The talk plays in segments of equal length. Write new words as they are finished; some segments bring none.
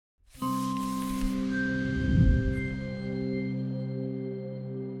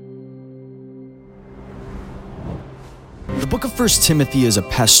book of 1 Timothy is a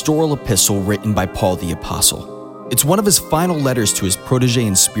pastoral epistle written by Paul the Apostle. It's one of his final letters to his protege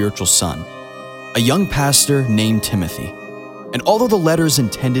and spiritual son, a young pastor named Timothy. And although the letter is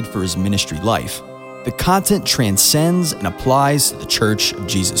intended for his ministry life, the content transcends and applies to the Church of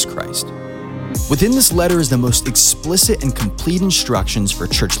Jesus Christ. Within this letter is the most explicit and complete instructions for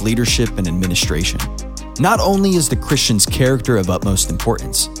church leadership and administration. Not only is the Christian's character of utmost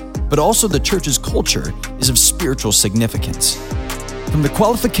importance, but also the church's culture is of spiritual significance. From the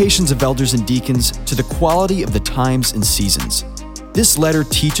qualifications of elders and deacons to the quality of the times and seasons, this letter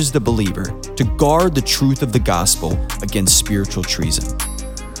teaches the believer to guard the truth of the gospel against spiritual treason.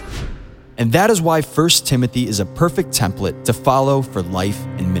 And that is why 1 Timothy is a perfect template to follow for life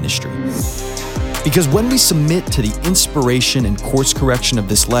and ministry. Because when we submit to the inspiration and course correction of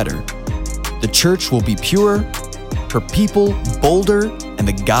this letter, the church will be purer, her people bolder, and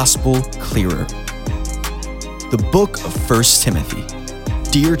the gospel clearer. The book of 1 Timothy.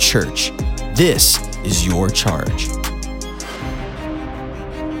 Dear church, this is your charge.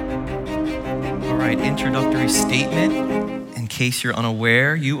 All right, introductory statement. In case you're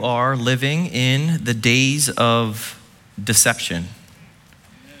unaware, you are living in the days of deception.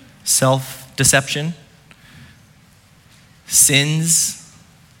 Self-deception, sin's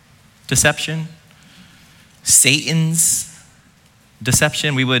deception, Satan's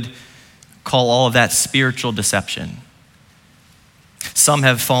deception. We would call all of that spiritual deception. Some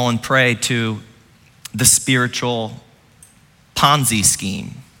have fallen prey to the spiritual Ponzi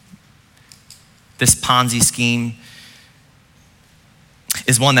scheme. This Ponzi scheme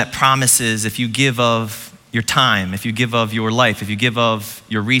is one that promises if you give of your time, if you give of your life, if you give of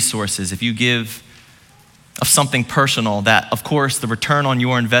your resources, if you give of something personal, that of course the return on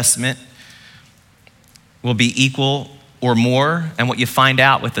your investment will be equal or more. And what you find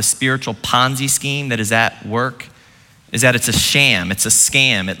out with a spiritual Ponzi scheme that is at work is that it's a sham, it's a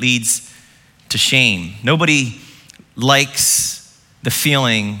scam, it leads to shame. Nobody likes the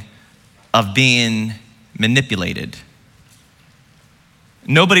feeling of being manipulated.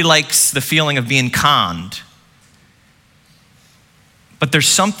 Nobody likes the feeling of being conned. But there's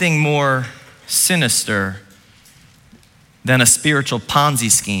something more sinister than a spiritual Ponzi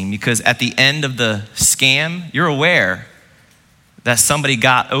scheme, because at the end of the scam, you're aware that somebody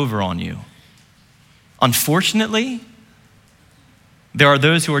got over on you. Unfortunately, there are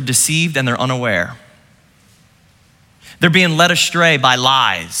those who are deceived and they're unaware. They're being led astray by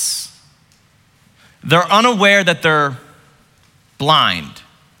lies. They're unaware that they're blind.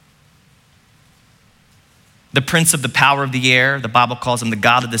 The prince of the power of the air, the Bible calls him the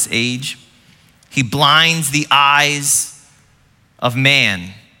God of this age. He blinds the eyes of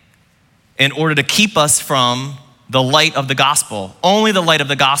man in order to keep us from the light of the gospel. Only the light of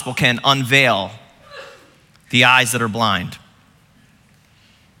the gospel can unveil the eyes that are blind.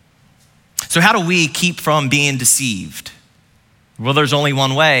 So how do we keep from being deceived? Well, there's only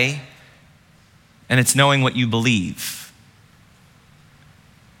one way, and it's knowing what you believe.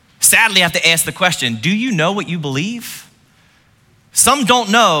 Sadly, I have to ask the question, do you know what you believe? Some don't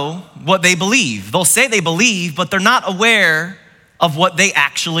know what they believe. They'll say they believe, but they're not aware of what they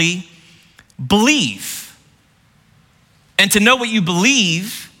actually believe. And to know what you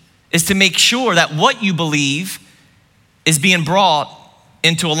believe is to make sure that what you believe is being brought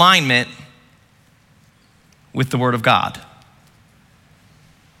into alignment with the Word of God.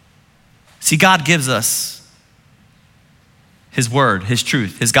 See, God gives us His Word, His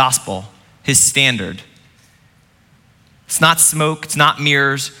truth, His gospel, His standard. It's not smoke, it's not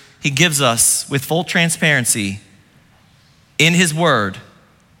mirrors. He gives us, with full transparency, in His Word,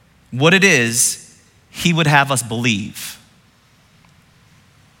 what it is He would have us believe.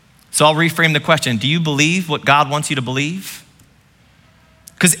 So I'll reframe the question. Do you believe what God wants you to believe?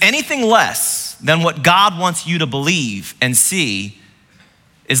 Because anything less than what God wants you to believe and see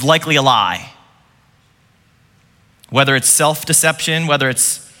is likely a lie. Whether it's self-deception, whether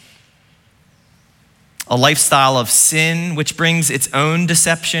it's a lifestyle of sin, which brings its own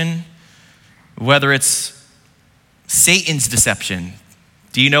deception, whether it's Satan's deception.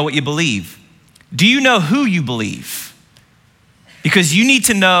 Do you know what you believe? Do you know who you believe? Because you need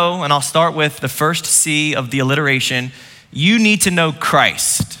to know, and I'll start with the first C of the alliteration, you need to know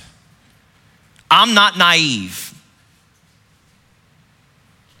Christ. I'm not naive.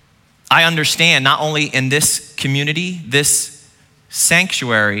 I understand not only in this community, this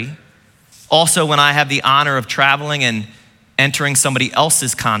sanctuary, also when I have the honor of traveling and entering somebody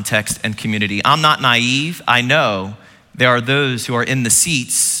else's context and community. I'm not naive. I know there are those who are in the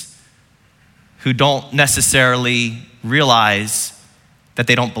seats who don't necessarily realize that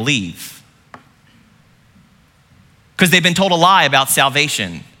they don't believe. because they've been told a lie about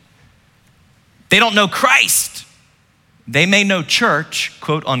salvation. They don't know Christ. They may know church,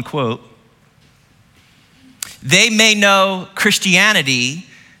 quote unquote. They may know Christianity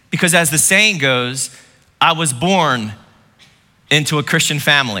because, as the saying goes, I was born into a Christian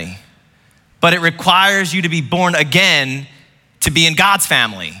family. But it requires you to be born again to be in God's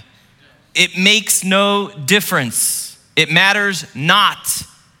family. It makes no difference. It matters not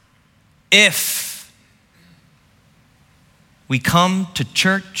if we come to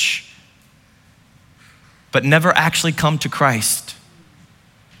church but never actually come to Christ.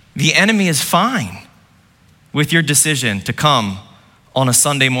 The enemy is fine with your decision to come on a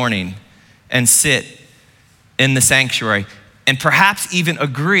Sunday morning and sit in the sanctuary and perhaps even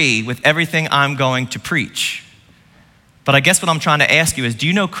agree with everything I'm going to preach. But I guess what I'm trying to ask you is, do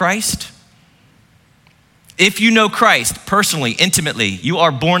you know Christ? If you know Christ personally, intimately, you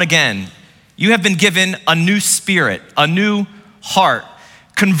are born again. You have been given a new spirit, a new heart.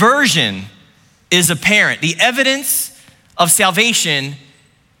 Conversion is apparent. The evidence of salvation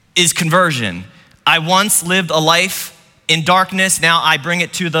is conversion. I once lived a life in darkness, now I bring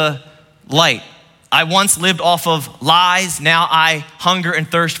it to the light. I once lived off of lies, now I hunger and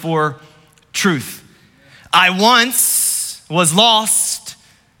thirst for truth. I once was lost,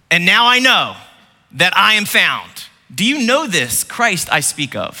 and now I know that I am found. Do you know this Christ I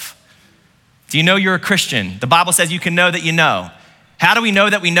speak of? Do you know you're a Christian? The Bible says you can know that you know. How do we know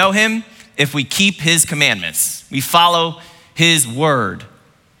that we know him? If we keep his commandments. We follow his word.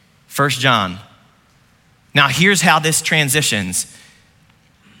 1 John. Now here's how this transitions.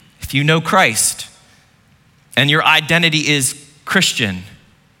 If you know Christ and your identity is Christian,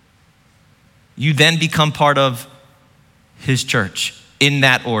 you then become part of his church in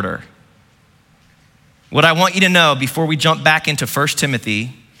that order. What I want you to know before we jump back into 1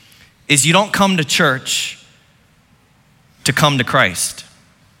 Timothy is you don't come to church to come to Christ.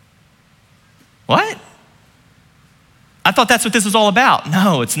 What? I thought that's what this was all about.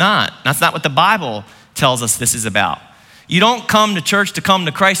 No, it's not. That's not what the Bible tells us this is about. You don't come to church to come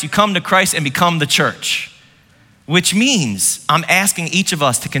to Christ. You come to Christ and become the church, which means I'm asking each of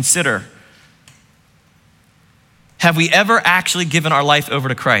us to consider, have we ever actually given our life over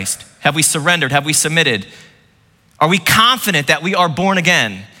to Christ? Have we surrendered? Have we submitted? Are we confident that we are born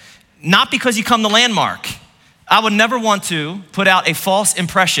again? Not because you come to Landmark. I would never want to put out a false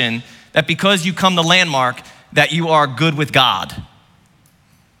impression that because you come to Landmark, that you are good with God.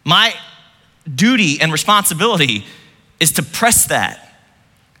 My duty and responsibility is to press that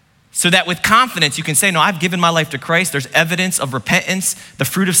so that with confidence you can say, no, I've given my life to Christ. There's evidence of repentance, the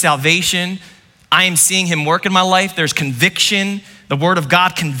fruit of salvation. I am seeing him work in my life. There's conviction. The word of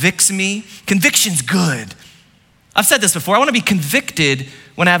God convicts me. Conviction's good. I've said this before. I want to be convicted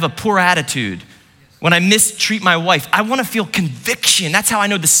when I have a poor attitude, when I mistreat my wife. I want to feel conviction. That's how I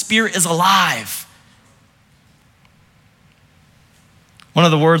know the Spirit is alive. One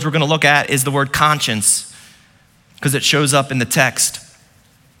of the words we're going to look at is the word conscience, because it shows up in the text.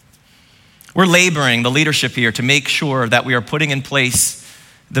 We're laboring, the leadership here, to make sure that we are putting in place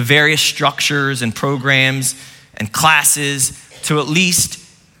the various structures and programs and classes to at least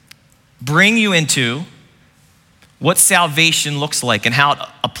bring you into what salvation looks like and how it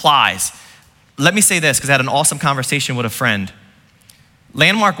applies. Let me say this, because I had an awesome conversation with a friend.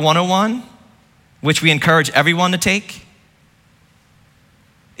 Landmark 101, which we encourage everyone to take,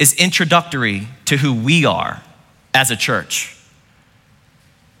 is introductory to who we are as a church.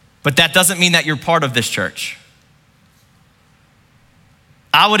 But that doesn't mean that you're part of this church.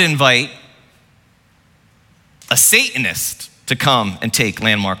 I would invite a Satanist to come and take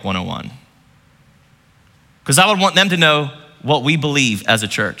Landmark 101. Because I would want them to know what we believe as a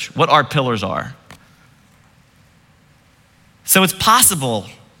church, what our pillars are. So it's possible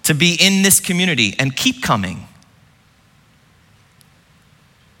to be in this community and keep coming.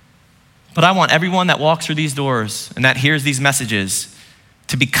 But I want everyone that walks through these doors and that hears these messages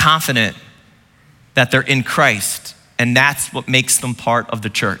to be confident that they're in Christ, and that's what makes them part of the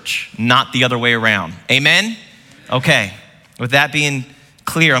church, not the other way around. Amen? Okay, with that being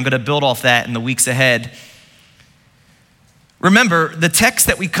clear, I'm gonna build off that in the weeks ahead. Remember, the text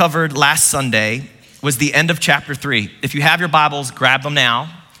that we covered last Sunday was the end of chapter 3. If you have your Bibles, grab them now.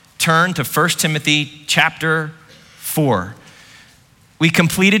 Turn to 1 Timothy chapter 4. We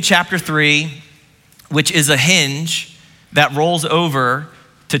completed chapter 3, which is a hinge that rolls over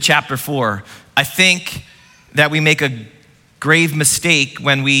to chapter 4. I think that we make a grave mistake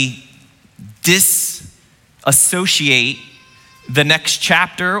when we disassociate the next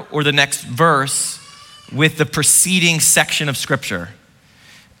chapter or the next verse with the preceding section of scripture.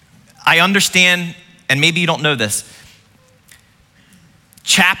 I understand, and maybe you don't know this,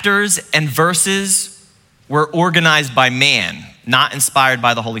 chapters and verses were organized by man, not inspired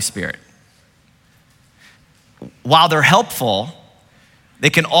by the Holy Spirit. While they're helpful, they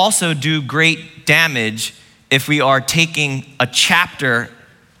can also do great damage if we are taking a chapter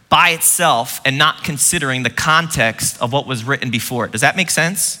by itself and not considering the context of what was written before it. Does that make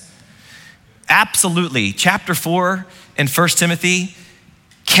sense? Absolutely. Chapter 4 in 1 Timothy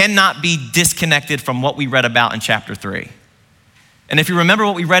cannot be disconnected from what we read about in chapter 3. And if you remember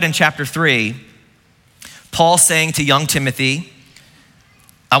what we read in chapter 3, Paul's saying to young Timothy,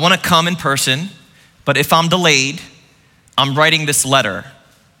 I want to come in person, but if I'm delayed, I'm writing this letter.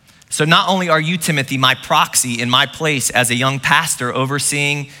 So not only are you, Timothy, my proxy in my place as a young pastor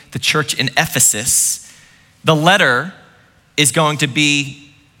overseeing the church in Ephesus, the letter is going to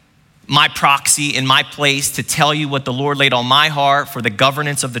be my proxy in my place to tell you what the Lord laid on my heart for the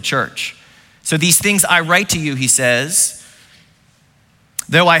governance of the church. So these things I write to you, he says,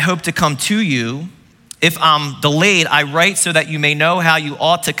 though I hope to come to you, if I'm delayed, I write so that you may know how you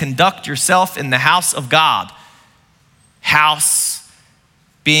ought to conduct yourself in the house of God. House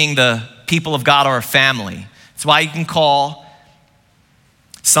being the people of God or a family. That's why you can call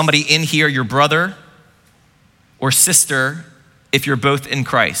somebody in here your brother or sister if you're both in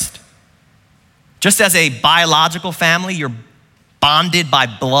Christ. Just as a biological family, you're bonded by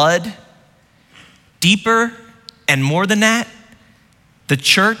blood. Deeper and more than that, the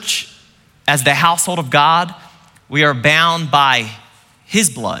church, as the household of God, we are bound by his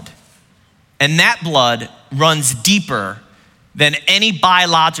blood. And that blood runs deeper than any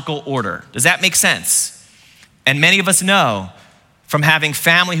biological order. Does that make sense? And many of us know from having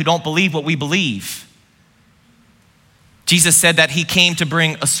family who don't believe what we believe. Jesus said that he came to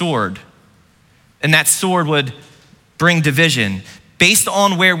bring a sword, and that sword would bring division. Based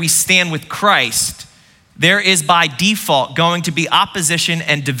on where we stand with Christ, there is by default going to be opposition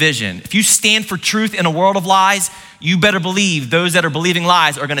and division. If you stand for truth in a world of lies, you better believe those that are believing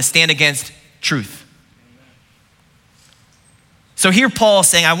lies are going to stand against truth. So here Paul is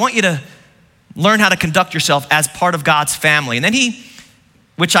saying, I want you to learn how to conduct yourself as part of God's family. And then he,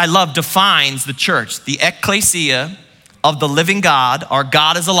 which I love, defines the church, the ecclesia of the living God. Our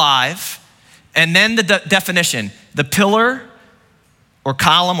God is alive. And then the definition, the pillar or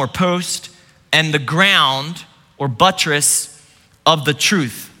column or post and the ground or buttress of the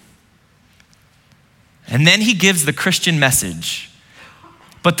truth. And then he gives the Christian message.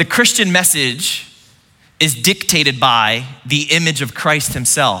 But the Christian message is dictated by the image of Christ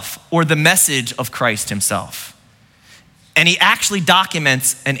himself or the message of Christ himself. And he actually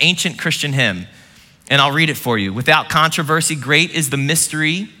documents an ancient Christian hymn, and I'll read it for you. Without controversy, great is the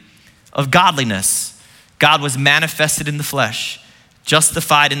mystery of godliness. God was manifested in the flesh,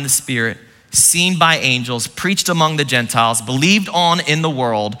 justified in the spirit, seen by angels, preached among the Gentiles, believed on in the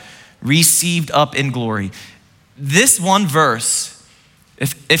world, received up in glory. This one verse,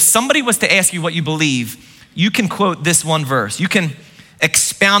 if somebody was to ask you what you believe, you can quote this one verse. You can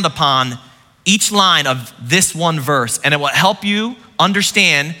expound upon each line of this one verse, and it will help you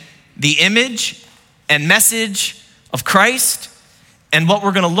understand the image and message of Christ. And what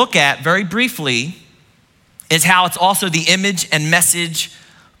we're going to look at very briefly is how it's also the image and message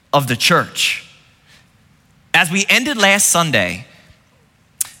of the church. As we ended last Sunday,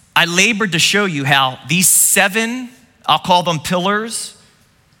 I labored to show you how these 7, I'll call them pillars,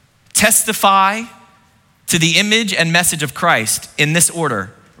 testify to the image and message of Christ in this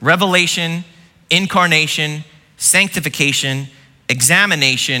order: revelation, incarnation, sanctification,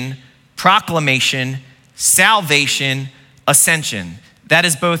 examination, proclamation, salvation, ascension. That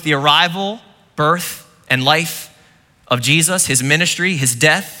is both the arrival, birth, and life of Jesus, his ministry, his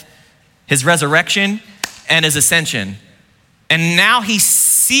death, his resurrection, and his ascension. And now he's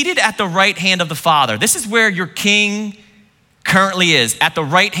seated at the right hand of the Father. This is where your king currently is, at the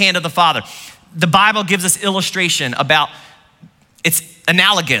right hand of the Father. The Bible gives us illustration about, it's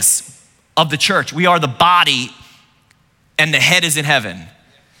analogous of the church. We are the body and the head is in heaven,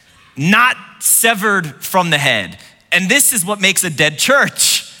 not severed from the head. And this is what makes a dead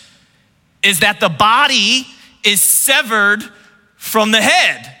church, is that the body is severed from the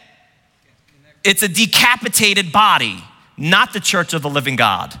head. It's a decapitated body, not the church of the living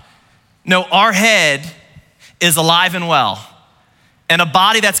God. No, our head is alive and well. And a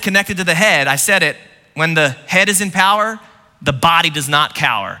body that's connected to the head, I said it, when the head is in power, the body does not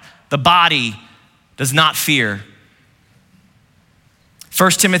cower. The body does not fear.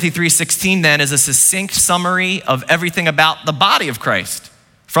 1 Timothy 3:16 then is a succinct summary of everything about the body of Christ,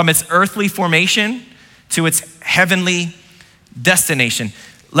 from its earthly formation to its heavenly destination.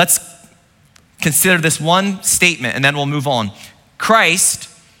 Let's consider this one statement and then we'll move on. Christ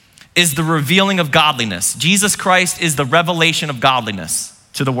is the revealing of godliness. Jesus Christ is the revelation of godliness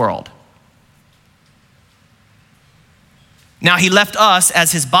to the world. Now he left us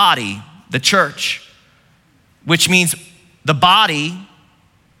as his body, the church, which means the body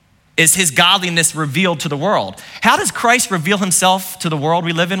is his godliness revealed to the world. How does Christ reveal himself to the world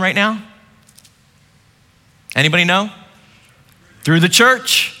we live in right now? Anybody know? Through the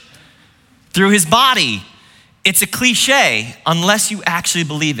church, through his body. It's a cliche unless you actually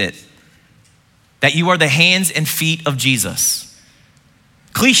believe it, that you are the hands and feet of Jesus.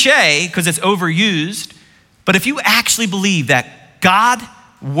 Cliche because it's overused, but if you actually believe that God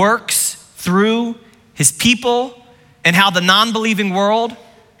works through his people and how the non-believing world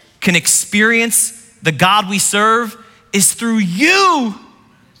can experience the God we serve is through you.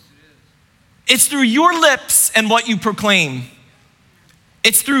 It's through your lips and what you proclaim.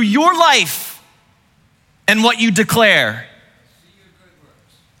 It's through your life and what you declare.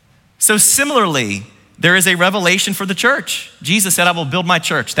 So similarly, there is a revelation for the church. Jesus said, I will build my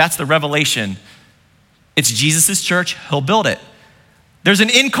church. That's the revelation. It's Jesus' church, he'll build it. There's an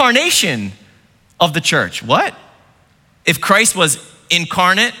incarnation of the church. What? If Christ was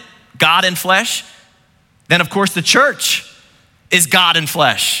incarnate, God in flesh, then of course the church is God in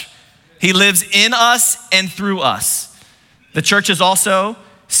flesh. He lives in us and through us. The church is also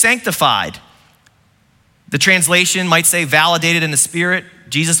sanctified. The translation might say validated in the Spirit.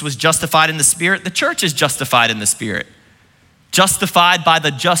 Jesus was justified in the Spirit. The church is justified in the Spirit. Justified by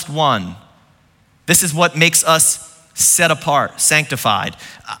the just one. This is what makes us set apart, sanctified.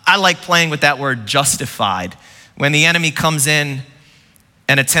 I like playing with that word justified. When the enemy comes in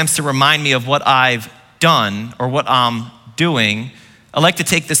and attempts to remind me of what I've done or what I'm doing, I like to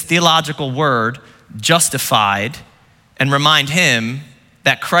take this theological word, justified, and remind him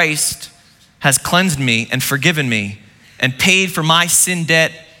that Christ has cleansed me and forgiven me and paid for my sin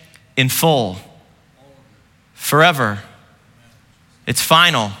debt in full, forever. It's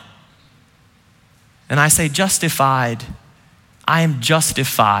final. And I say justified. I am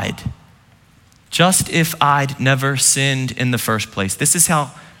justified. Just if I'd never sinned in the first place. This is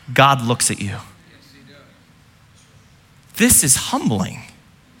how God looks at you. This is humbling.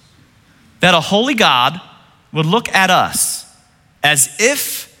 That a holy God would look at us as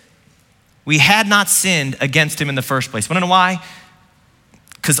if we had not sinned against him in the first place. Want to know why?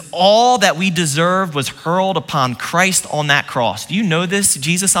 Because all that we deserved was hurled upon Christ on that cross. Do you know this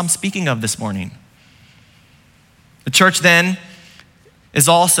Jesus I'm speaking of this morning? The church then is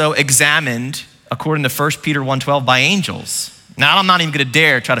also examined, according to 1 Peter 1:12, by angels. Now, I'm not even going to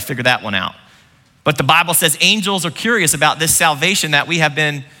dare try to figure that one out. But the Bible says angels are curious about this salvation that we have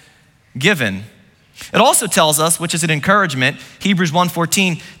been given. It also tells us, which is an encouragement, Hebrews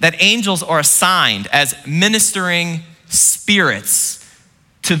 1:14, that angels are assigned as ministering spirits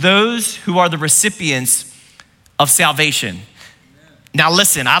to those who are the recipients of salvation. Amen. Now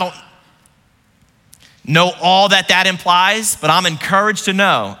listen, I don't know all that implies, but I'm encouraged to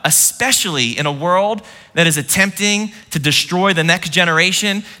know, especially in a world that is attempting to destroy the next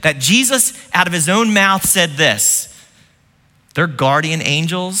generation, that Jesus out of his own mouth said this, they're guardian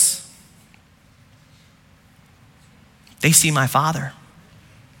angels. They see my Father.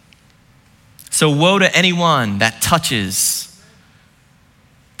 So woe to anyone that touches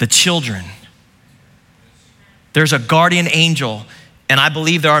the children. There's a guardian angel, and I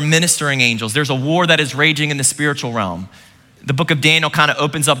believe there are ministering angels. There's a war that is raging in the spiritual realm. The book of Daniel kind of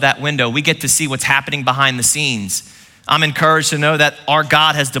opens up that window. We get to see what's happening behind the scenes. I'm encouraged to know that our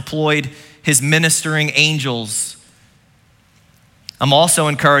God has deployed his ministering angels. I'm also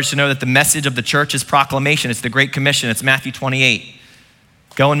encouraged to know that the message of the church is proclamation. It's the Great Commission. It's Matthew 28.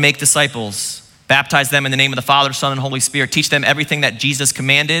 Go and make disciples. Baptize them in the name of the Father, Son, and Holy Spirit. Teach them everything that Jesus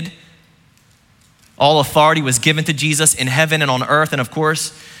commanded. All authority was given to Jesus in heaven and on earth. And of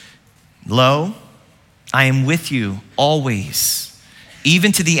course, lo, I am with you always,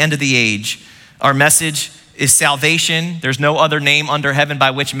 even to the end of the age. Our message is salvation. There's no other name under heaven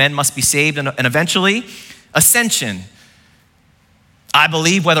by which men must be saved. And eventually, ascension. I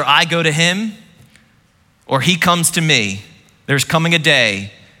believe whether I go to him or he comes to me, there's coming a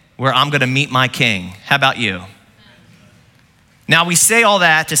day where I'm going to meet my king. How about you? Now, we say all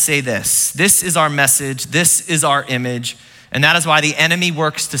that to say this. This is our message. This is our image. And that is why the enemy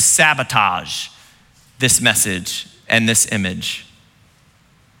works to sabotage this message and this image.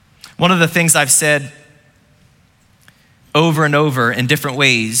 One of the things I've said over and over in different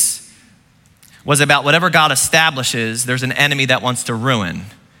ways was about whatever God establishes, there's an enemy that wants to ruin.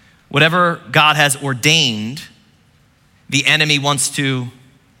 Whatever God has ordained, the enemy wants to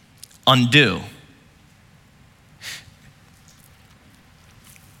undo.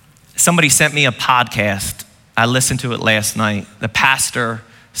 Somebody sent me a podcast. I listened to it last night. The pastor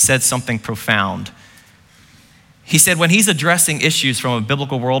said something profound. He said when he's addressing issues from a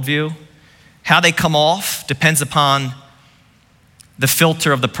biblical worldview, how they come off depends upon the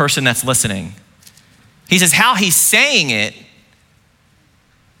filter of the person that's listening. He says how he's saying it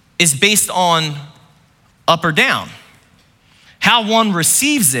is based on up or down. How one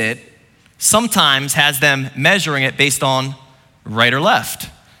receives it sometimes has them measuring it based on right or left.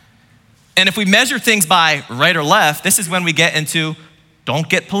 And if we measure things by right or left, this is when we get into, don't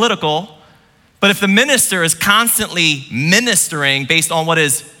get political, but if the minister is constantly ministering based on what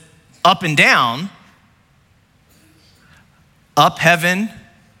is up and down, up heaven,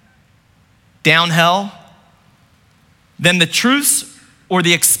 down hell, then the truths or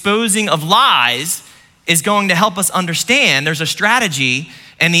the exposing of lies is going to help us understand there's a strategy,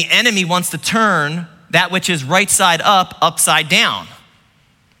 and the enemy wants to turn that which is right side up, upside down.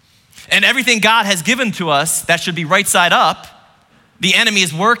 And everything God has given to us that should be right side up, the enemy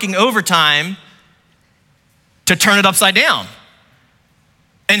is working overtime to turn it upside down.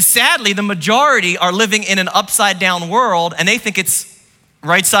 And sadly, the majority are living in an upside down world and they think it's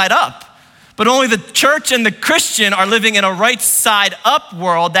right side up. But only the church and the Christian are living in a right side up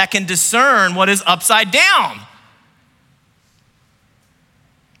world that can discern what is upside down.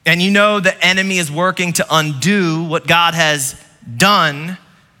 And you know the enemy is working to undo what God has done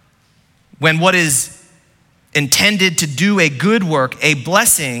when what is intended to do a good work, a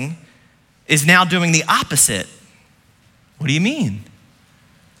blessing, is now doing the opposite. What do you mean?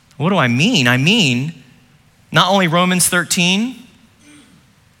 What do I mean? I mean, not only Romans 13,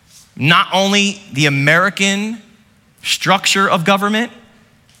 not only the American structure of government,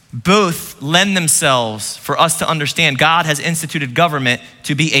 both lend themselves for us to understand God has instituted government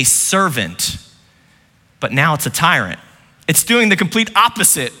to be a servant, but now it's a tyrant. It's doing the complete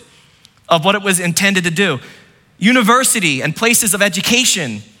opposite of what it was intended to do. University and places of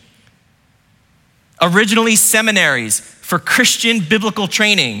education, originally seminaries for Christian biblical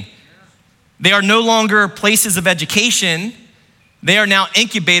training, they are no longer places of education. They are now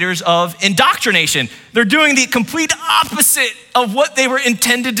incubators of indoctrination. They're doing the complete opposite of what they were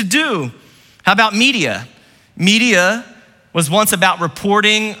intended to do. How about media? Media was once about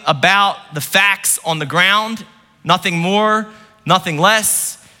reporting about the facts on the ground, nothing more, nothing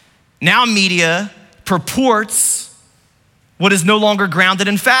less. Now media purports what is no longer grounded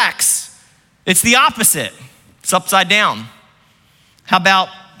in facts. It's the opposite. It's upside down. How about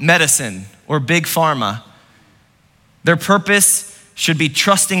medicine or big pharma? Their purpose should be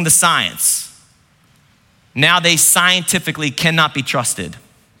trusting the science. Now they scientifically cannot be trusted.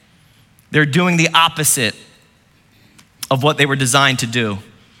 They're doing the opposite of what they were designed to do.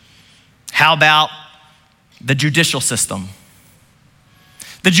 How about the judicial system?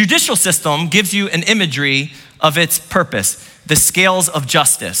 The judicial system gives you an imagery of its purpose, the scales of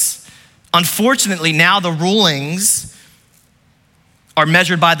justice. Unfortunately, now the rulings are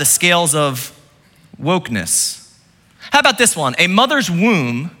measured by the scales of wokeness. How about this one? A mother's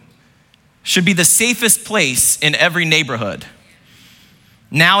womb should be the safest place in every neighborhood.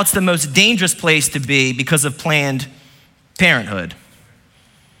 Now it's the most dangerous place to be because of Planned Parenthood.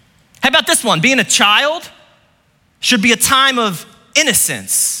 How about this one? Being a child should be a time of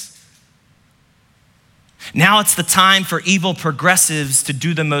innocence. Now it's the time for evil progressives to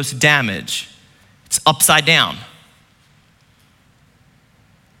do the most damage. It's upside down.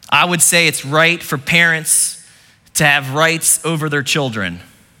 I would say it's right for parents to have rights over their children.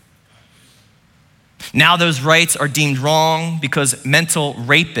 Now those rights are deemed wrong because mental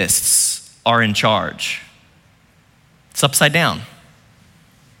rapists are in charge. It's upside down.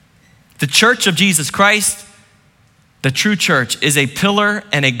 The Church of Jesus Christ, the true church, is a pillar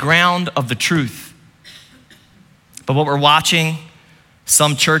and a ground of the truth. But what we're watching,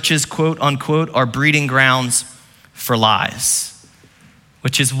 some churches, quote unquote, are breeding grounds for lies,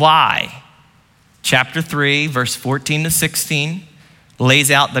 which is why chapter 3, verse 14 to 16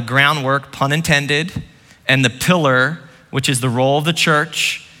 lays out the groundwork, pun intended, and the pillar, which is the role of the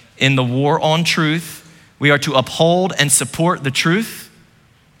church in the war on truth. We are to uphold and support the truth.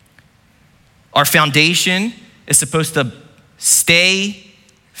 Our foundation is supposed to stay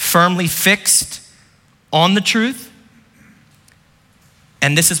firmly fixed on the truth.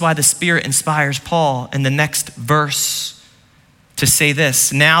 And this is why the Spirit inspires Paul in the next verse to say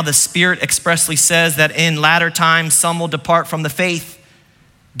this. Now the Spirit expressly says that in latter times some will depart from the faith,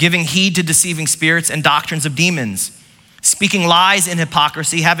 giving heed to deceiving spirits and doctrines of demons, speaking lies in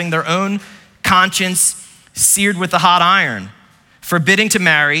hypocrisy, having their own conscience seared with a hot iron, forbidding to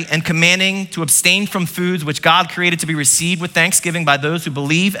marry, and commanding to abstain from foods which God created to be received with thanksgiving by those who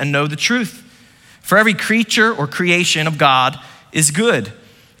believe and know the truth. For every creature or creation of God is good,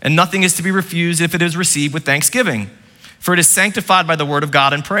 and nothing is to be refused if it is received with thanksgiving. For it is sanctified by the word of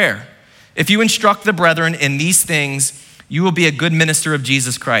God and prayer. If you instruct the brethren in these things, you will be a good minister of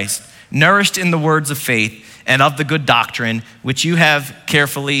Jesus Christ, nourished in the words of faith and of the good doctrine, which you have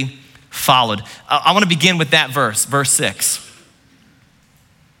carefully followed. I want to begin with that verse 6.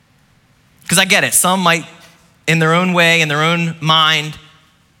 Because I get it. Some might, in their own way, in their own mind,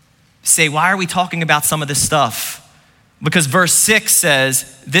 say, why are we talking about some of this stuff? Because verse 6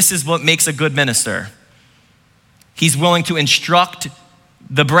 says, this is what makes a good minister. He's willing to instruct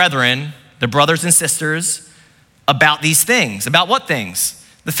the brethren, the brothers and sisters, about these things. About what things?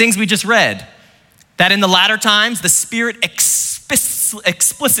 The things we just read. That in the latter times, the Spirit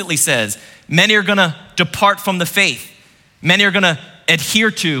explicitly says, many are gonna depart from the faith. Many are gonna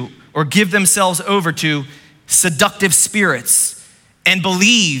adhere to or give themselves over to seductive spirits and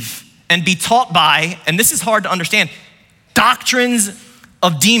believe and be taught by, and this is hard to understand, doctrines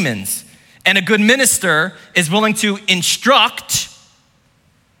of demons. And a good minister is willing to instruct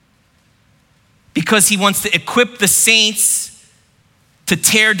because he wants to equip the saints to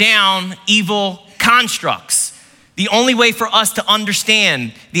tear down evil constructs. The only way for us to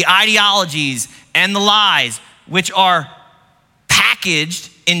understand the ideologies and the lies which are packaged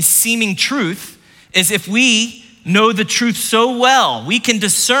in seeming truth is if we know the truth so well, we can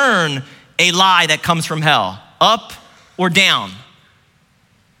discern a lie that comes from hell, up or down.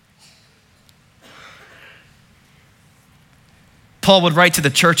 Paul would write to the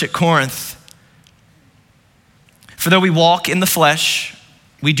church at Corinth, for though we walk in the flesh,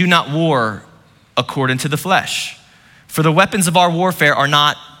 we do not war according to the flesh. For the weapons of our warfare are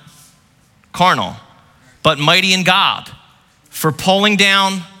not carnal, but mighty in God, for pulling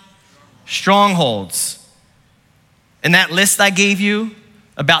down strongholds. And that list I gave you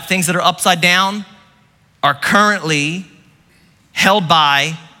about things that are upside down are currently held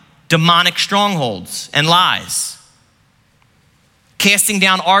by demonic strongholds and lies. Casting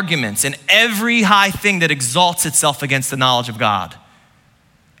down arguments and every high thing that exalts itself against the knowledge of God.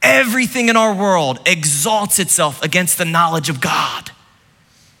 Everything in our world exalts itself against the knowledge of God.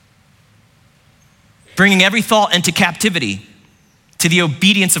 Bringing every thought into captivity to the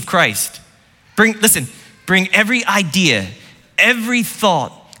obedience of Christ. Bring every idea, every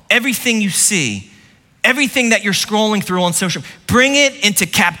thought, everything you see, everything that you're scrolling through on social, bring it into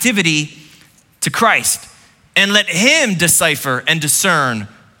captivity to Christ and let him decipher and discern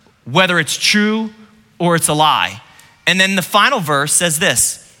whether it's true or it's a lie. And then the final verse says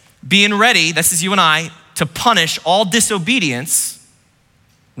this, being ready, this is you and I, to punish all disobedience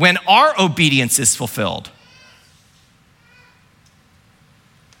when our obedience is fulfilled.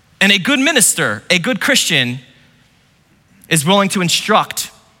 And a good minister, a good Christian, is willing to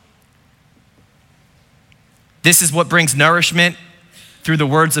instruct. This is what brings nourishment through the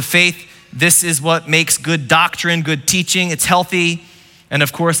words of faith. This is what makes good doctrine, good teaching. It's healthy. And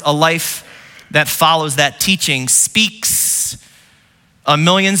of course, a life that follows that teaching speaks a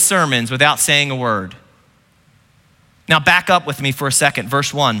million sermons without saying a word. Now back up with me for a second,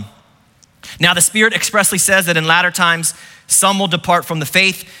 verse 1. Now the Spirit expressly says that in latter times, some will depart from the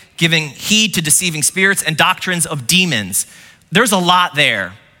faith, giving heed to deceiving spirits and doctrines of demons. There's a lot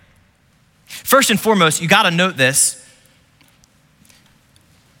there. First and foremost, you gotta note this.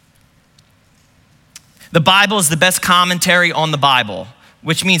 The Bible is the best commentary on the Bible,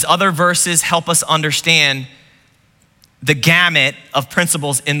 which means other verses help us understand the gamut of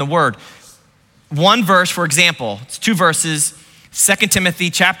principles in the word. One verse, for example, it's two verses, 2 Timothy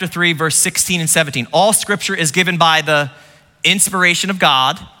chapter 3, verse 16 and 17. All scripture is given by the inspiration of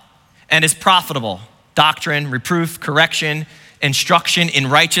God and is profitable. Doctrine, reproof, correction, instruction in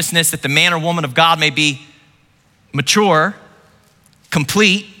righteousness, that the man or woman of God may be mature,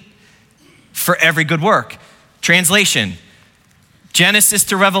 complete for every good work. Translation, Genesis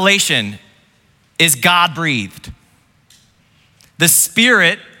to Revelation is God-breathed. The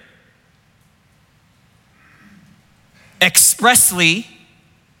Spirit expressly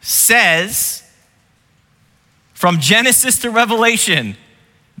says from Genesis to Revelation,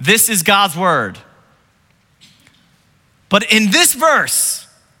 this is God's word. But in this verse,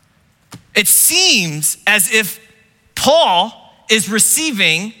 it seems as if Paul is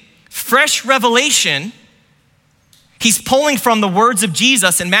receiving fresh revelation. He's pulling from the words of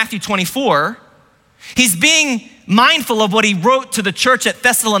Jesus in Matthew 24. He's being mindful of what he wrote to the church at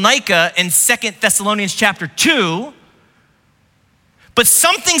Thessalonica in 2 Thessalonians chapter 2. But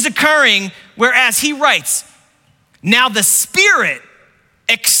something's occurring whereas he writes, Now the Spirit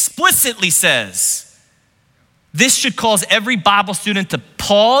explicitly says, this should cause every Bible student to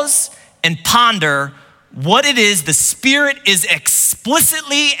pause and ponder what it is the Spirit is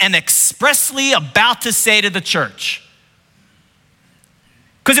explicitly and expressly about to say to the church.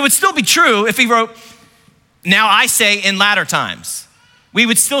 Because it would still be true if he wrote, now I say in latter times. We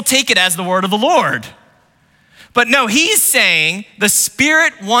would still take it as the word of the Lord. But no, he's saying the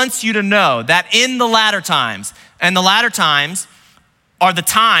Spirit wants you to know that in the latter times, and the latter times are the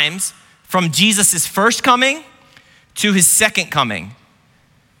times from Jesus' first coming to his second coming.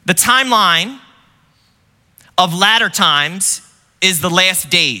 The timeline of latter times is the last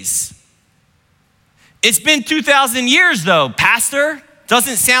days. It's been 2,000 years though, Pastor.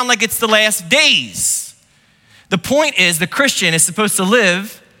 Doesn't sound like it's the last days. The point is the Christian is supposed to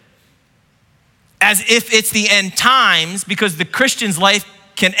live as if it's the end times because the Christian's life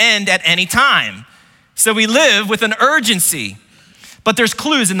can end at any time. So we live with an urgency. But there's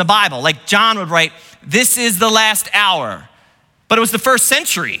clues in the Bible. Like John would write, this is the last hour. But it was the first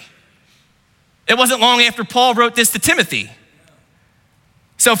century. It wasn't long after Paul wrote this to Timothy.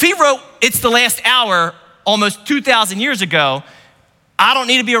 So if he wrote, it's the last hour almost 2,000 years ago, I don't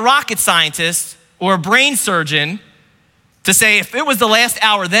need to be a rocket scientist or a brain surgeon to say if it was the last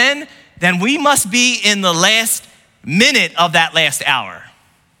hour then we must be in the last minute of that last hour.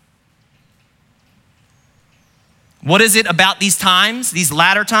 What is it about these times, these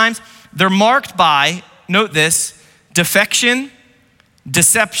latter times? They're marked by, note this, defection,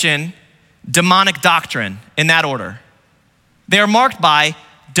 deception, demonic doctrine, in that order. They are marked by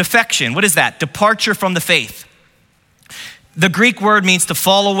defection. What is that? Departure from the faith. The Greek word means to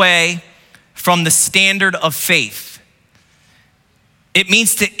fall away from the standard of faith. It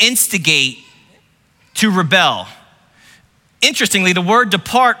means to instigate, to rebel. Interestingly, the word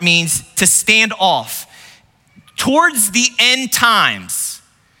depart means to stand off. Towards the end times,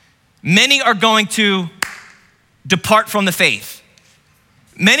 many are going to depart from the faith.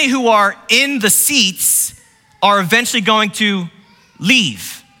 Many who are in the seats are eventually going to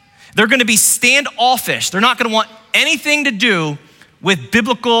leave. They're going to be standoffish. They're not going to want anything to do with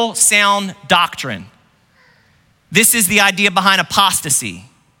biblical sound doctrine. This is the idea behind apostasy.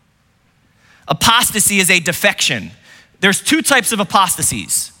 Apostasy is a defection. There's two types of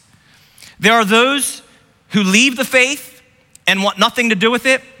apostasies. There are those who leave the faith and want nothing to do with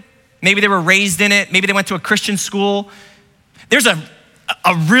it. Maybe they were raised in it. Maybe they went to a Christian school. There's a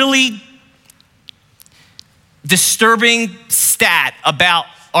really disturbing stat about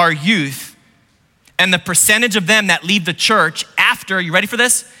our youth and the percentage of them that leave the church after, you ready for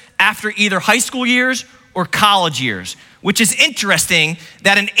this? After either high school years or college years, which is interesting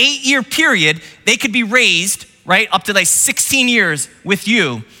that an 8-year period, they could be raised, right, up to like 16 years with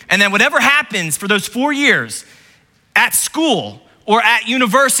you. And then whatever happens for those 4 years at school or at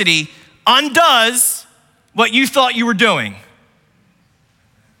university undoes what you thought you were doing.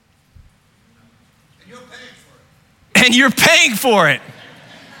 And you're paying for it.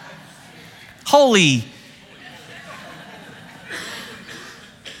 Holy.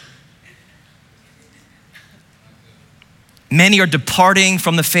 Many are departing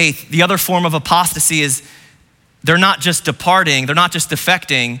from the faith. The other form of apostasy is they're not just departing, they're not just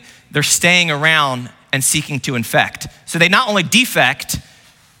defecting, they're staying around and seeking to infect. So they not only defect,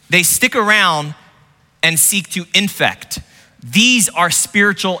 they stick around and seek to infect. These are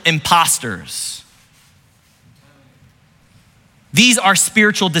spiritual imposters. These are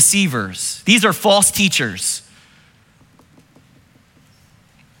spiritual deceivers. These are false teachers.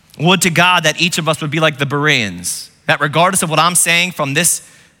 Would to God that each of us would be like the Bereans, that regardless of what I'm saying from this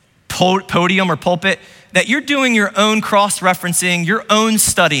podium or pulpit, that you're doing your own cross-referencing, your own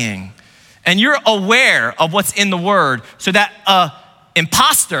studying, and you're aware of what's in the word so that an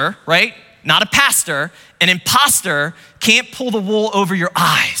imposter, right, not a pastor, an imposter can't pull the wool over your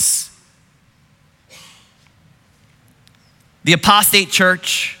eyes. The apostate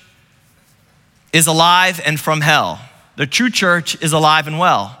church is alive and from hell. The true church is alive and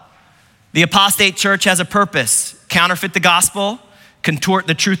well. The apostate church has a purpose: counterfeit the gospel, contort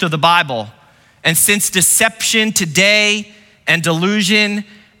the truth of the Bible. And since deception today and delusion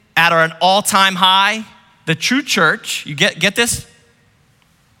at an all-time high, the true church, you get this?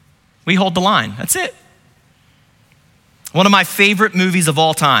 We hold the line. That's it. One of my favorite movies of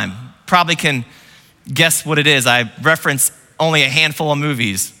all time, probably can guess what it is. I reference only a handful of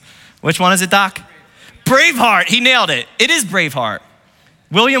movies. Which one is it, Doc? Braveheart. He nailed it. It is Braveheart.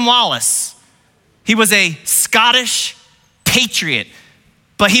 William Wallace. He was a Scottish patriot,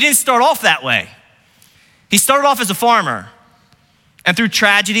 but he didn't start off that way. He started off as a farmer, and through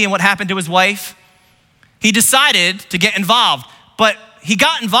tragedy and what happened to his wife, he decided to get involved. But he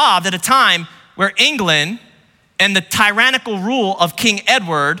got involved at a time where England and the tyrannical rule of King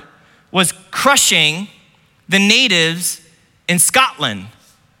Edward was crushing the natives in Scotland.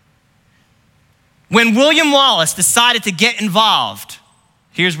 When William Wallace decided to get involved,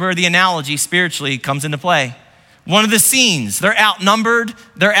 here's where the analogy spiritually comes into play. One of the scenes, they're outnumbered,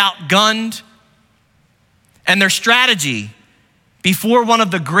 they're outgunned, and their strategy before one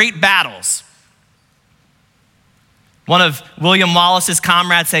of the great battles, one of William Wallace's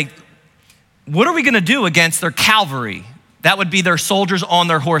comrades say, what are we gonna do against their cavalry? That would be their soldiers on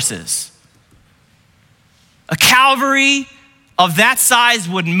their horses. A cavalry of that size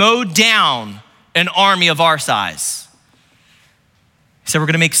would mow down an army of our size. He said, we're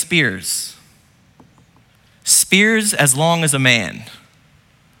gonna make spears. Spears as long as a man.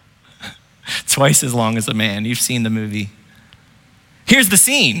 Twice as long as a man. You've seen the movie. Here's the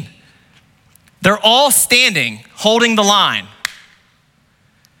scene. They're all standing, holding the line.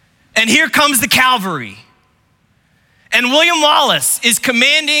 And here comes the cavalry. And William Wallace is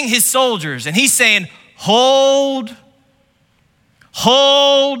commanding his soldiers, and he's saying, hold,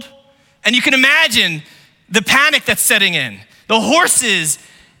 hold. And you can imagine the panic that's setting in. The horses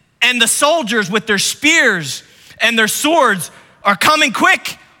and the soldiers with their spears and their swords are coming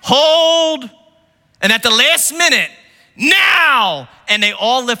quick. Hold. And at the last minute, now. And they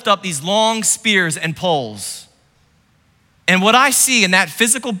all lift up these long spears and poles. And what I see in that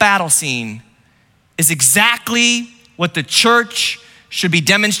physical battle scene is exactly what the church should be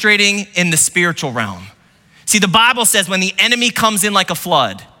demonstrating in the spiritual realm. See, the Bible says when the enemy comes in like a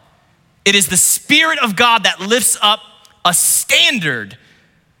flood, it is the Spirit of God that lifts up a standard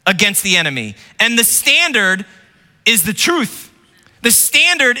against the enemy. And the standard is the truth. The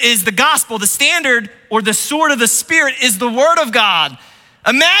standard is the gospel. The standard, or the sword of the Spirit, is the word of God.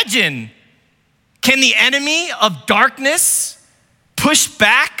 Imagine, can the enemy of darkness push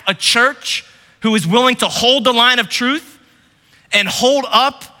back a church who is willing to hold the line of truth and hold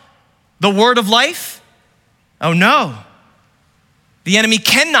up the word of life? Oh no. The enemy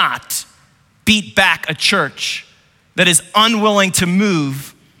cannot beat back a church that is unwilling to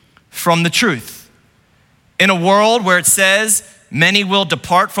move from the truth. In a world where it says many will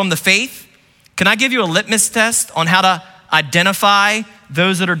depart from the faith, can I give you a litmus test on how to identify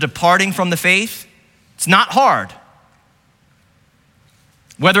those that are departing from the faith? It's not hard.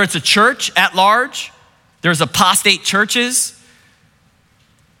 Whether it's a church at large, there's apostate churches,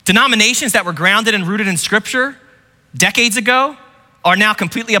 denominations that were grounded and rooted in Scripture decades ago are now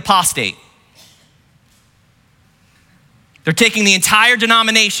completely apostate. They're taking the entire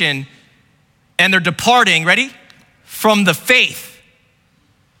denomination and they're departing, ready? From the faith.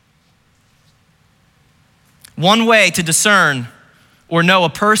 One way to discern or know a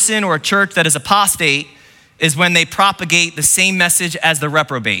person or a church that is apostate is when they propagate the same message as the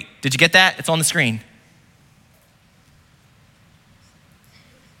reprobate. Did you get that? It's on the screen.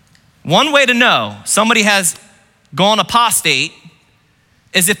 One way to know somebody has gone apostate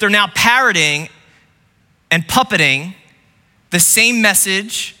is if they're now parroting and puppeting the same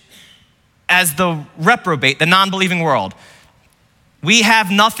message as the reprobate, the non-believing world. We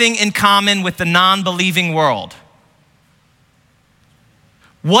have nothing in common with the non-believing world.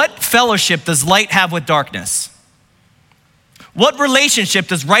 What fellowship does light have with darkness? What relationship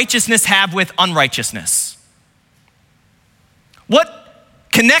does righteousness have with unrighteousness? What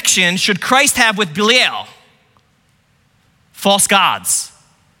connection should Christ have with Belial? False gods?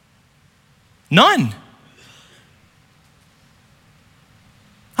 None.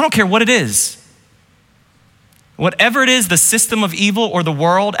 I don't care what it is. Whatever it is, the system of evil or the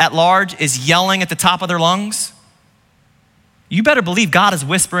world at large is yelling at the top of their lungs, you better believe God is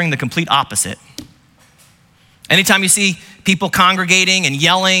whispering the complete opposite. Anytime you see people congregating and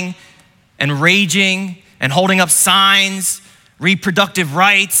yelling and raging and holding up signs, reproductive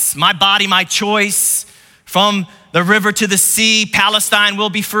rights, my body, my choice, from the river to the sea, Palestine will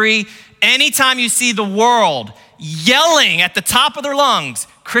be free. Anytime you see the world yelling at the top of their lungs,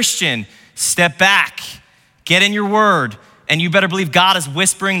 Christian, step back, get in your word, and you better believe God is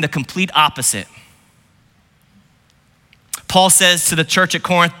whispering the complete opposite. Paul says to the church at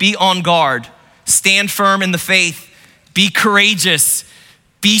Corinth, be on guard, stand firm in the faith, be courageous,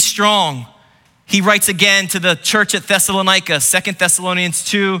 be strong. He writes again to the church at Thessalonica, 2 Thessalonians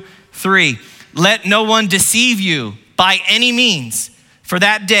 2:3, let no one deceive you by any means, for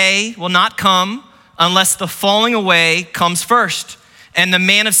that day will not come unless the falling away comes first, and the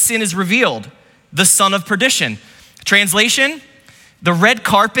man of sin is revealed, the son of perdition. Translation, the red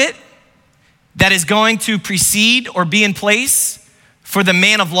carpet that is going to precede or be in place for the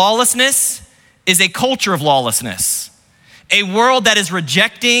man of lawlessness is a culture of lawlessness, a world that is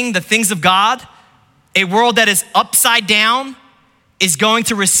rejecting the things of God, a world that is upside down is going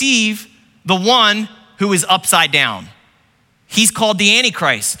to receive the one who is upside down. He's called the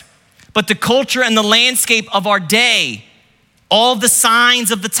Antichrist. But the culture and the landscape of our day, all the signs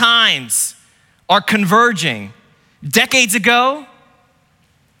of the times are converging. Decades ago,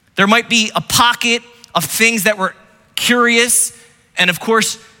 there might be a pocket of things that were curious, and of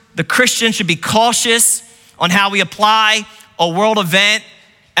course, the Christian should be cautious on how we apply a world event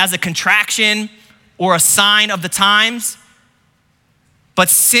as a contraction or a sign of the times. But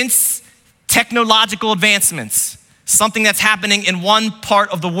since technological advancements, something that's happening in one part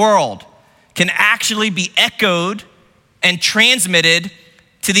of the world can actually be echoed and transmitted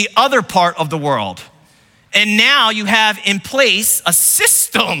to the other part of the world. And now you have in place a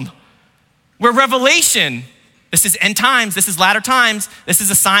system where revelation, this is end times, this is latter times, this is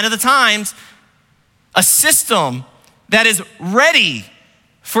a sign of the times, a system that is ready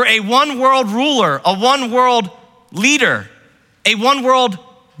for a one world ruler, a one world leader, a one world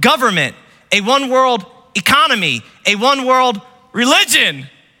government, a one world economy, a one world religion.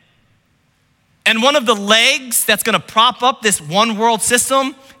 And one of the legs that's gonna prop up this one world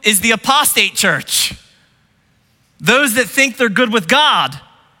system is the apostate church. Those that think they're good with God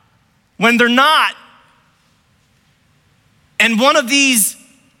when they're not. And one of these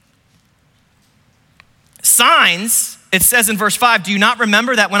signs, it says in verse 5, do you not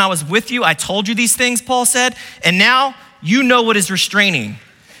remember that when I was with you, I told you these things, Paul said, and now you know what is restraining,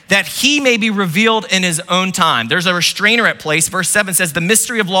 that he may be revealed in his own time. There's a restrainer at place. Verse 7 says, the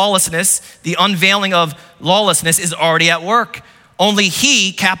mystery of lawlessness, the unveiling of lawlessness is already at work. Only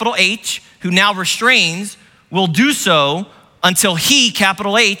he, capital H, who now restrains, will do so until he,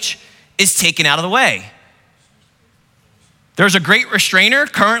 capital H, is taken out of the way. There's a great restrainer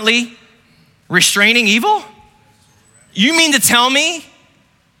currently restraining evil? You mean to tell me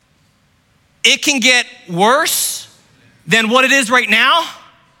it can get worse than what it is right now?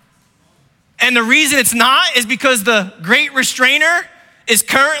 And the reason it's not is because the great restrainer is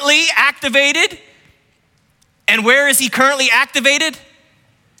currently activated. And where is he currently activated?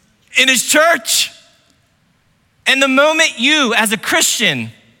 In his church. And the moment you, as a Christian,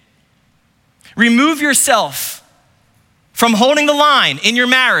 remove yourself from holding the line in your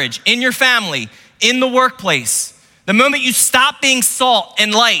marriage, in your family, in the workplace, the moment you stop being salt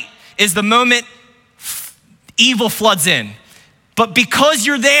and light is the moment evil floods in. But because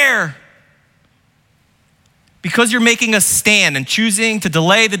you're there, because you're making a stand and choosing to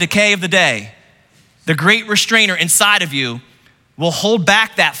delay the decay of the day, the great restrainer inside of you will hold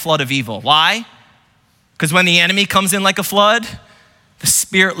back that flood of evil. Why? Because when the enemy comes in like a flood, the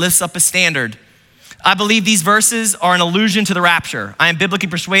Spirit lifts up a standard. I believe these verses are an allusion to the rapture. I am biblically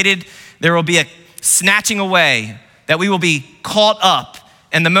persuaded there will be a snatching away, that we will be caught up.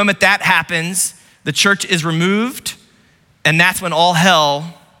 And the moment that happens, the church is removed, and that's when all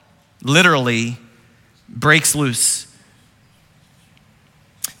hell literally breaks loose.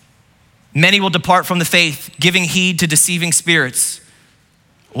 Many will depart from the faith, giving heed to deceiving spirits.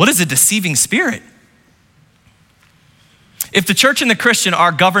 What is a deceiving spirit? If the church and the Christian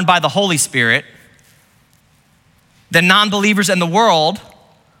are governed by the Holy Spirit, then non-believers in the world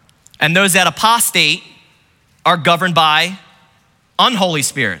and those that apostate are governed by unholy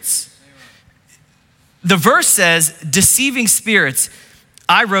spirits. The verse says deceiving spirits.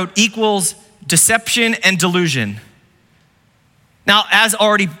 I wrote equals deception and delusion. Now, as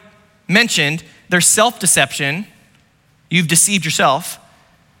already mentioned, there's self-deception. You've deceived yourself.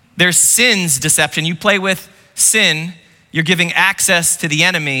 There's sin's deception. You play with sin. You're giving access to the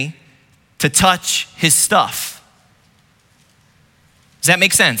enemy to touch his stuff. Does that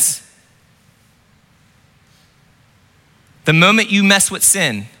make sense? The moment you mess with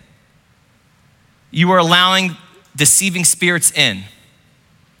sin, you are allowing deceiving spirits in.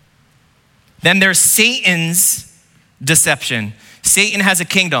 Then there's Satan's deception. Satan has a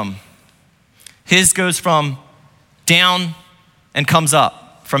kingdom. His goes from down and comes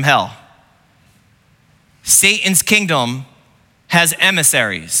up from hell. Satan's kingdom has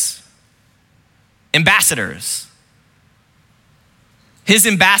emissaries, ambassadors. His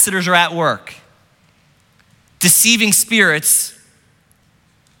ambassadors are at work, deceiving spirits,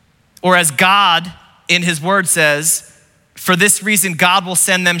 or as God in his word says, for this reason God will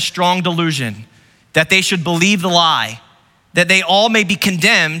send them strong delusion, that they should believe the lie, that they all may be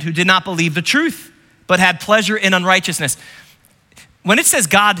condemned who did not believe the truth, but had pleasure in unrighteousness. When it says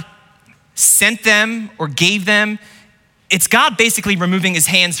God sent them or gave them, it's God basically removing his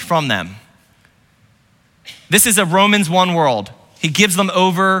hands from them. This is a Romans 1 world. He gives them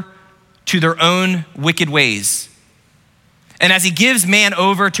over to their own wicked ways. And as he gives man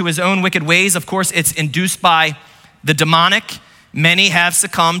over to his own wicked ways, of course, it's induced by the demonic. Many have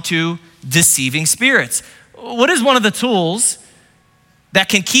succumbed to deceiving spirits. What is one of the tools that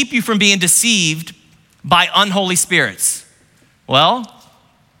can keep you from being deceived by unholy spirits? Well,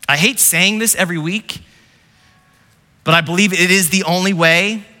 I hate saying this every week, but I believe it is the only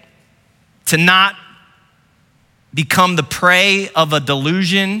way to not become the prey of a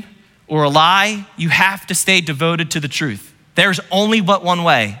delusion or a lie. You have to stay devoted to the truth. There's only but one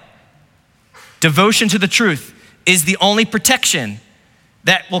way. Devotion to the truth is the only protection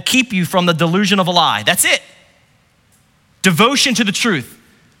that will keep you from the delusion of a lie. That's it. Devotion to the truth.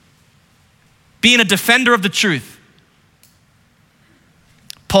 Being a defender of the truth.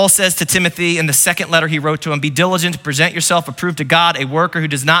 Paul says to Timothy in the second letter he wrote to him, be diligent to present yourself approved to God, a worker who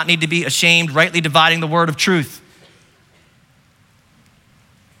does not need to be ashamed, rightly dividing the word of truth.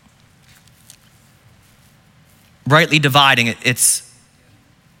 Rightly dividing it, it's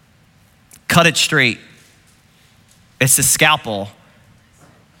cut it straight. It's a scalpel.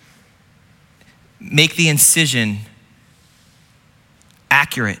 Make the incision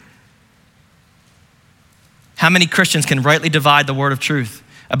accurate. How many Christians can rightly divide the word of truth?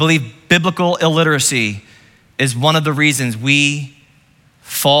 I believe biblical illiteracy is one of the reasons we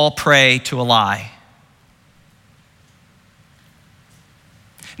fall prey to a lie.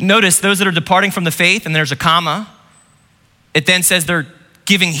 Notice those that are departing from the faith, and there's a comma, it then says they're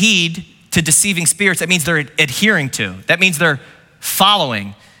giving heed to deceiving spirits. That means they're adhering to. That means they're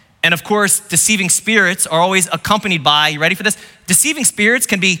following. And of course, deceiving spirits are always accompanied by, you ready for this? Deceiving spirits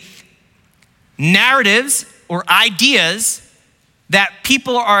can be narratives or ideas that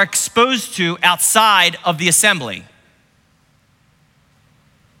people are exposed to outside of the assembly.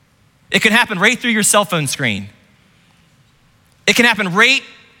 It can happen right through your cell phone screen. It can happen right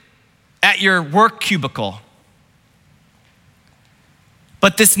at your work cubicle.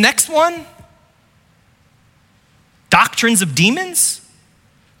 But this next one, doctrines of demons,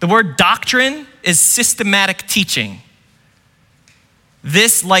 the word doctrine is systematic teaching.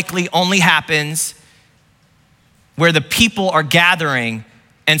 This likely only happens where the people are gathering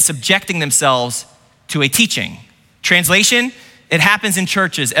and subjecting themselves to a teaching. Translation, it happens in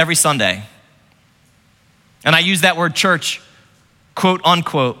churches every Sunday. And I use that word church, quote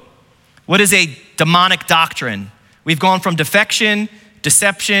unquote. What is a demonic doctrine? We've gone from defection,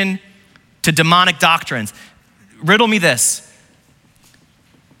 deception, to demonic doctrines. Riddle me this.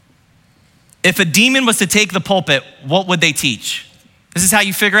 If a demon was to take the pulpit, what would they teach? This is how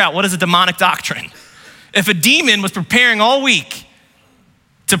you figure out what is a demonic doctrine. If a demon was preparing all week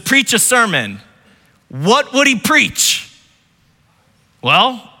to preach a sermon, what would he preach?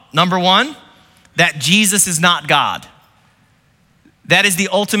 Well, number one, that Jesus is not God. That is the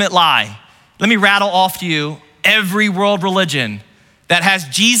ultimate lie. Let me rattle off to you every world religion that has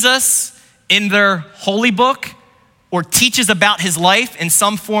Jesus in their holy book or teaches about his life in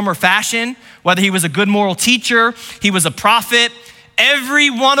some form or fashion, whether he was a good moral teacher, he was a prophet. Every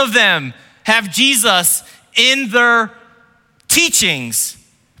one of them have Jesus in their teachings,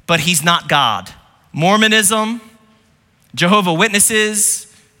 but he's not God. Mormonism, Jehovah's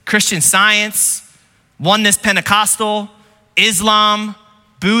Witnesses, Christian Science, Oneness Pentecostal, Islam,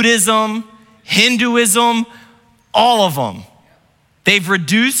 Buddhism, Hinduism, all of them. They've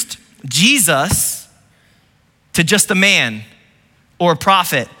reduced Jesus to just a man or a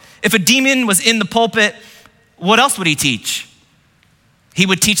prophet. If a demon was in the pulpit, what else would he teach? He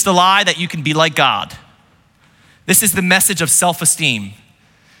would teach the lie that you can be like God. This is the message of self-esteem.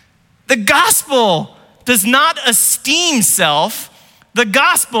 The gospel does not esteem self. The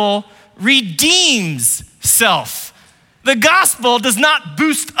gospel redeems self. The gospel does not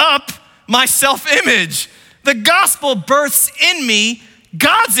boost up my self-image. The gospel births in me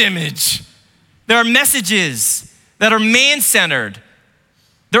God's image. There are messages that are man-centered.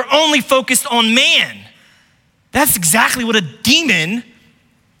 They're only focused on man. That's exactly what a demon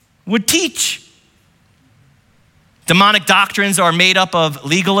would teach. Demonic doctrines are made up of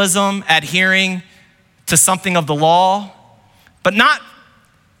legalism, adhering to something of the law, but not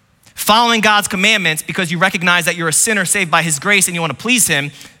following God's commandments because you recognize that you're a sinner saved by his grace and you want to please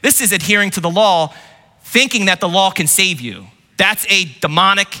him. This is adhering to the law, thinking that the law can save you. That's a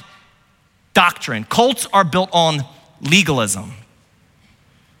demonic doctrine. Cults are built on legalism.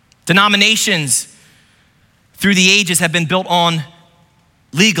 Denominations through the ages have been built on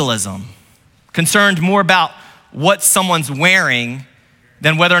legalism, concerned more about what someone's wearing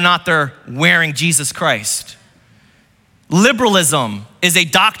than whether or not they're wearing Jesus Christ. Liberalism is a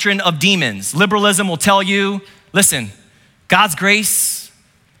doctrine of demons. Liberalism will tell you, listen, God's grace,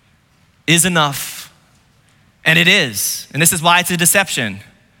 is enough. And it is. And this is why it's a deception.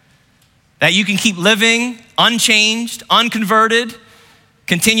 That you can keep living unchanged, unconverted,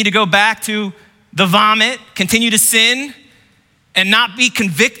 continue to go back to the vomit, continue to sin, and not be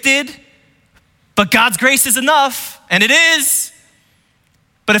convicted. But God's grace is enough, and it is.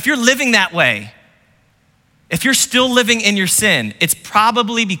 But if you're living that way, if you're still living in your sin, it's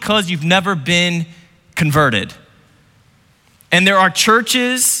probably because you've never been converted. And there are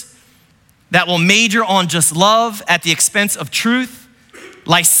churches that will major on just love at the expense of truth,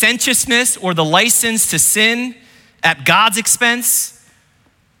 licentiousness or the license to sin at God's expense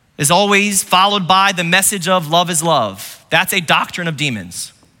is always followed by the message of love is love. That's a doctrine of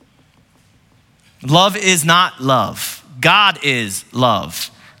demons. Love is not love. God is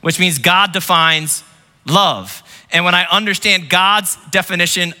love, which means God defines love. And when I understand God's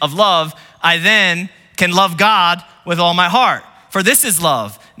definition of love, I then can love God with all my heart. For this is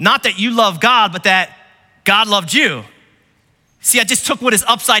love. Not that you love God, but that God loved you. See, I just took what is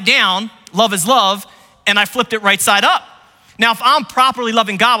upside down, love is love, and I flipped it right side up. Now, if I'm properly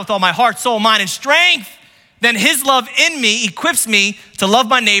loving God with all my heart, soul, mind, and strength, then his love in me equips me to love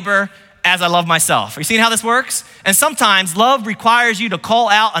my neighbor as I love myself. Are you seeing how this works? And sometimes love requires you to call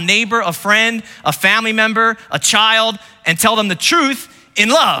out a neighbor, a friend, a family member, a child, and tell them the truth in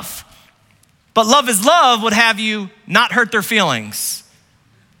love. But love is love would have you not hurt their feelings.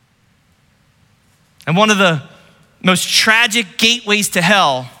 And one of the most tragic gateways to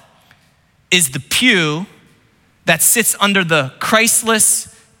hell is the pew that sits under the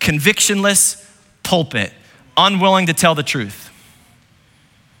Christless, convictionless pulpit, unwilling to tell the truth.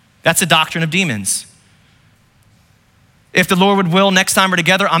 That's a doctrine of demons. If the Lord would will, next time we're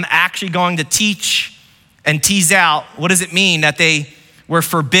together, I'm actually going to teach and tease out what does it mean that they were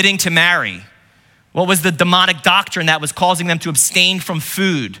forbidding to marry? What was the demonic doctrine that was causing them to abstain from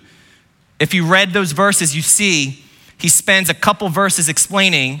food? If you read those verses, you see he spends a couple verses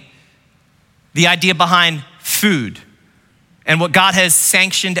explaining the idea behind food and what God has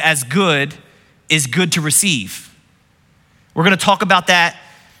sanctioned as good is good to receive. We're going to talk about that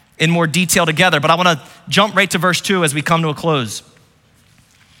in more detail together, but I want to jump right to verse 2 as we come to a close.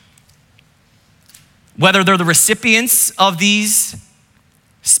 Whether they're the recipients of these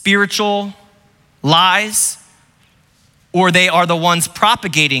spiritual lies or they are the ones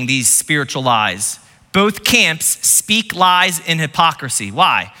propagating these spiritual lies, both camps speak lies in hypocrisy.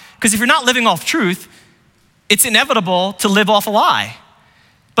 Why? Because if you're not living off truth, it's inevitable to live off a lie.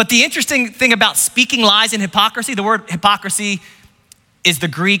 But the interesting thing about speaking lies in hypocrisy, the word hypocrisy is the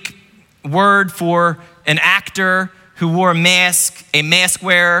Greek word for an actor who wore a mask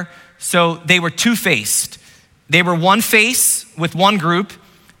wearer. So they were two-faced. They were one face with one group.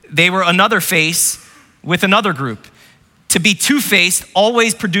 They were another face with another group. To be two-faced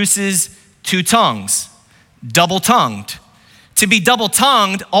always produces two tongues, double-tongued. To be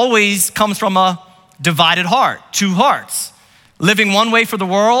double-tongued always comes from a divided heart, two hearts, living one way for the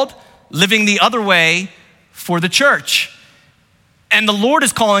world, living the other way for the church. And the Lord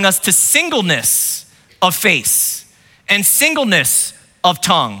is calling us to singleness of face and singleness of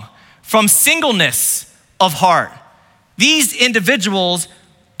tongue, from singleness of heart. These individuals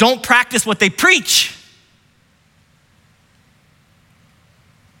don't practice what they preach.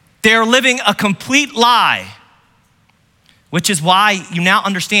 They're living a complete lie, which is why you now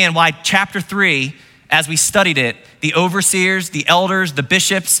understand why chapter 3, as we studied it, the overseers, the elders, the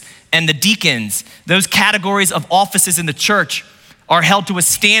bishops, and the deacons, those categories of offices in the church are held to a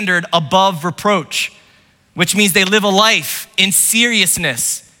standard above reproach, which means they live a life in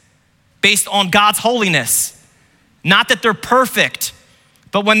seriousness based on God's holiness. Not that they're perfect,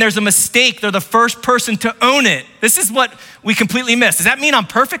 but when there's a mistake, they're the first person to own it. This is what we completely miss. Does that mean I'm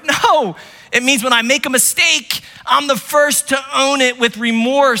perfect? No. It means when I make a mistake, I'm the first to own it with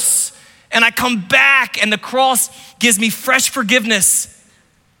remorse. And I come back and the cross gives me fresh forgiveness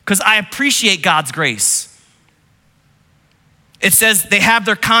because I appreciate God's grace. It says they have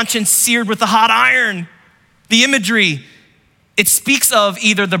their conscience seared with a hot iron. The imagery, it speaks of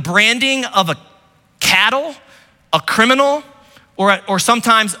either the branding of a cattle, a criminal, or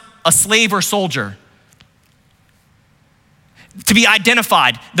sometimes a slave or soldier. To be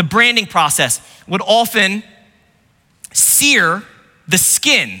identified, the branding process would often sear the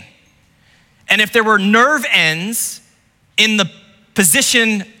skin. And if there were nerve ends in the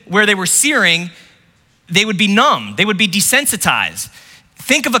position where they were searing, they would be numb, they would be desensitized.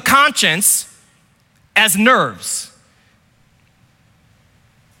 Think of a conscience as nerves.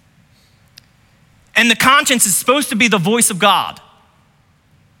 And the conscience is supposed to be the voice of God.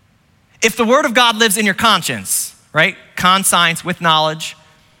 If the word of God lives in your conscience, right? Conscience with knowledge.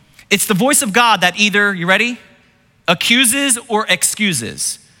 It's the voice of God that either, you ready? Accuses or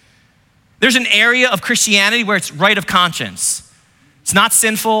excuses. There's an area of Christianity where it's right of conscience. It's not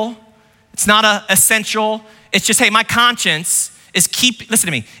sinful. It's not essential. It's just, hey, my conscience is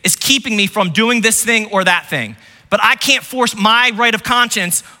keeping me from doing this thing or that thing. But I can't force my right of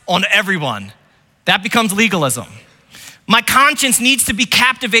conscience on everyone. That becomes legalism. My conscience needs to be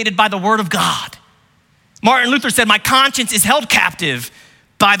captivated by the word of God. Martin Luther said, my conscience is held captive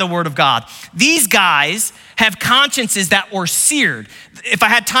by the word of God. These guys have consciences that were seared. If I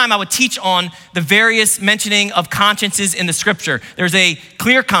had time, I would teach on the various mentioning of consciences in the scripture. There's a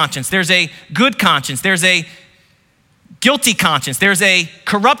clear conscience. There's a good conscience. There's a guilty conscience. There's a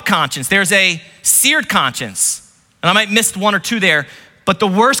corrupt conscience. There's a seared conscience. And I might miss one or two there, but the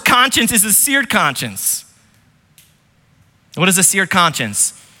worst conscience is a seared conscience. What is a seared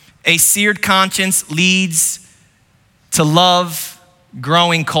conscience? A seared conscience leads to love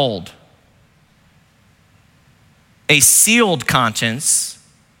growing cold. A sealed conscience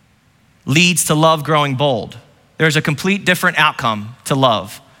leads to love growing bold. There's a complete different outcome to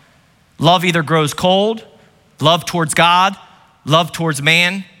love. Love either grows cold, love towards God, love towards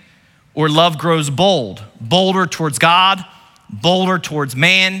man, or love grows bold, bolder towards God, bolder towards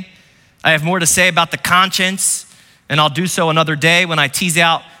man. I have more to say about the conscience, and I'll do so another day when I tease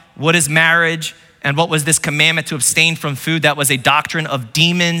out what is marriage and what was this commandment to abstain from food that was a doctrine of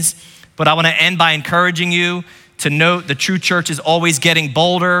demons. But I want to end by encouraging you to note the true church is always getting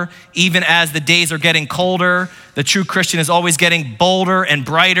bolder, even as the days are getting colder. The true Christian is always getting bolder and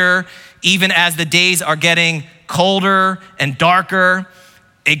brighter, even as the days are getting colder and darker.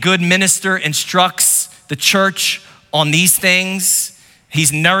 A good minister instructs the church on these things.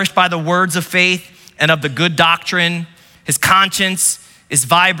 He's nourished by the words of faith and of the good doctrine. His conscience is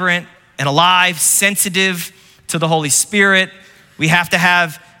vibrant and alive, sensitive to the Holy Spirit. We have to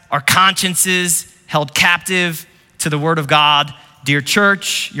have our consciences held captive to the word of God. Dear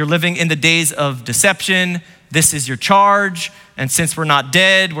church, you're living in the days of deception. This is your charge. And since we're not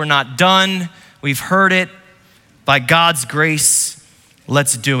dead, we're not done. We've heard it. By God's grace,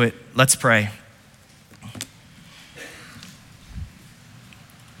 let's do it. Let's pray.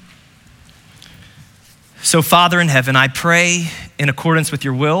 So, Father in heaven, I pray in accordance with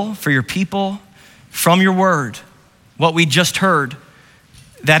your will for your people, from your word, what we just heard,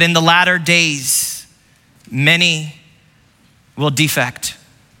 that in the latter days, many will defect.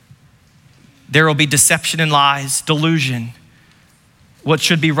 There will be deception and lies, delusion. What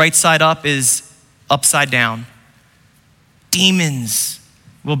should be right side up is upside down. Demons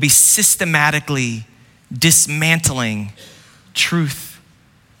will be systematically dismantling truth.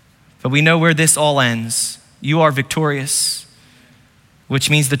 But we know where this all ends. You are victorious,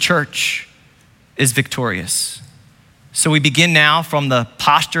 which means the church is victorious. So we begin now from the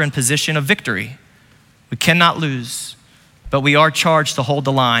posture and position of victory. We cannot lose, but we are charged to hold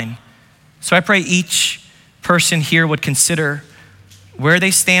the line. So I pray each person here would consider where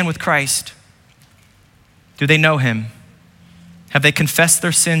they stand with Christ. Do they know him? Have they confessed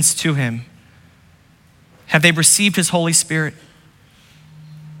their sins to him? Have they received his Holy Spirit?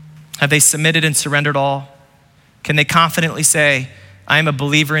 Have they submitted and surrendered all? Can they confidently say, I am a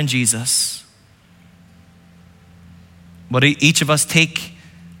believer in Jesus? Would each of us take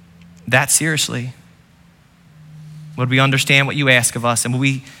that seriously? Would we understand what you ask of us? And would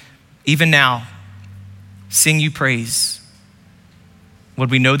we, even now, sing you praise? Would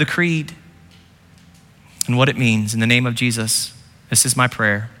we know the creed and what it means? In the name of Jesus, this is my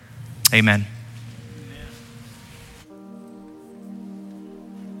prayer. Amen.